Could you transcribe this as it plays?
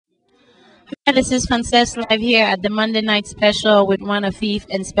This is Frances live here at the Monday Night Special with Ron Affif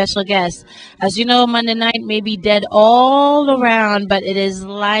and special guests. As you know, Monday night may be dead all around, but it is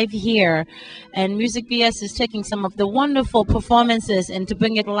live here. And Music BS is taking some of the wonderful performances and to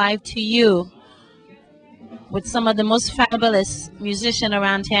bring it live to you with some of the most fabulous musicians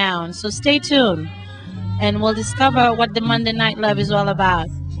around town. So stay tuned and we'll discover what the Monday Night Love is all about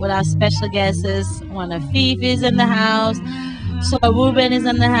with our special guests. Ron Affif is in the house. Saul Rubin is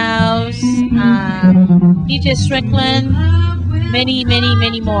in the house, DJ Strickland, many, many,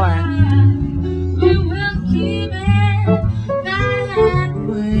 many more. We will keep it that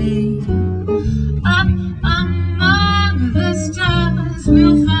way. Up among the stars,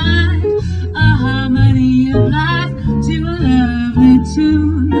 we'll find a harmony of life to a lovely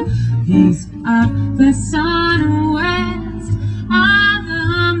tune. These are the sun winds of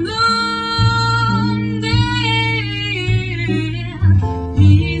the moon.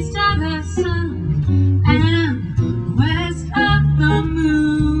 East of the sun and west of the moon.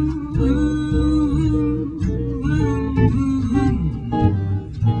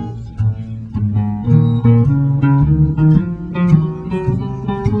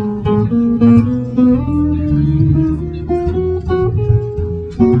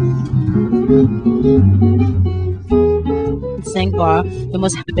 Zinc Bar, the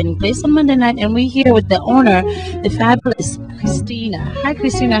most happening place on Monday night, and we're here with the owner, the fabulous Kristina. Hi,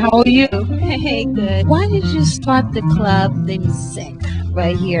 Kristina. How are you? Hey, good. Why did you start the club named Zinc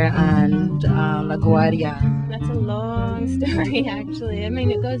right here on La Guardia? That's a long story, actually. I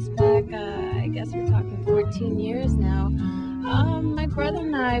mean, it goes back, I guess we're talking 14 years now. My brother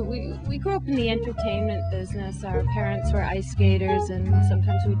and I, we grew up in the entertainment business. Our parents were ice skaters, and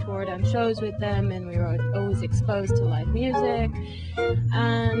sometimes we toured on shows with them, and we were always exposed to live music.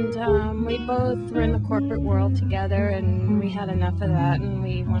 And we both were in the corporate world together, and we had enough of that, and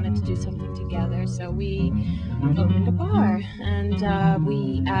we wanted to do something together. So we opened a bar, and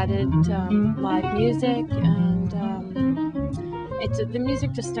we added live music, and the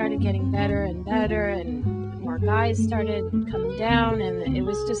music just started getting better and better, and more guys started coming down, and it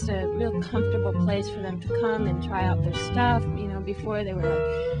was just a real comfortable place for them to come and try out their stuff. You know, before they were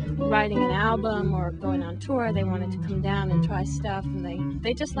like writing an album or going on tour, they wanted to come down and try stuff, and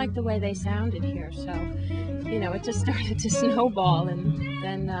they just liked the way they sounded here. So, you know, it just started to snowball, and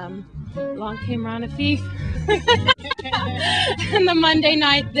then along came Ron Affif, and the Monday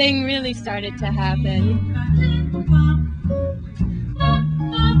night thing really started to happen.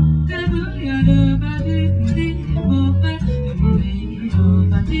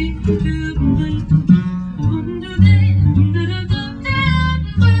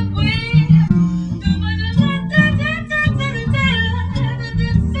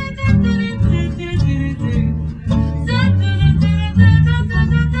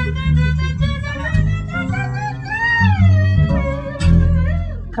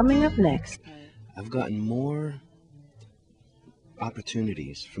 Coming up next, I've gotten more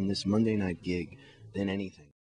opportunities from this Monday night gig than anything.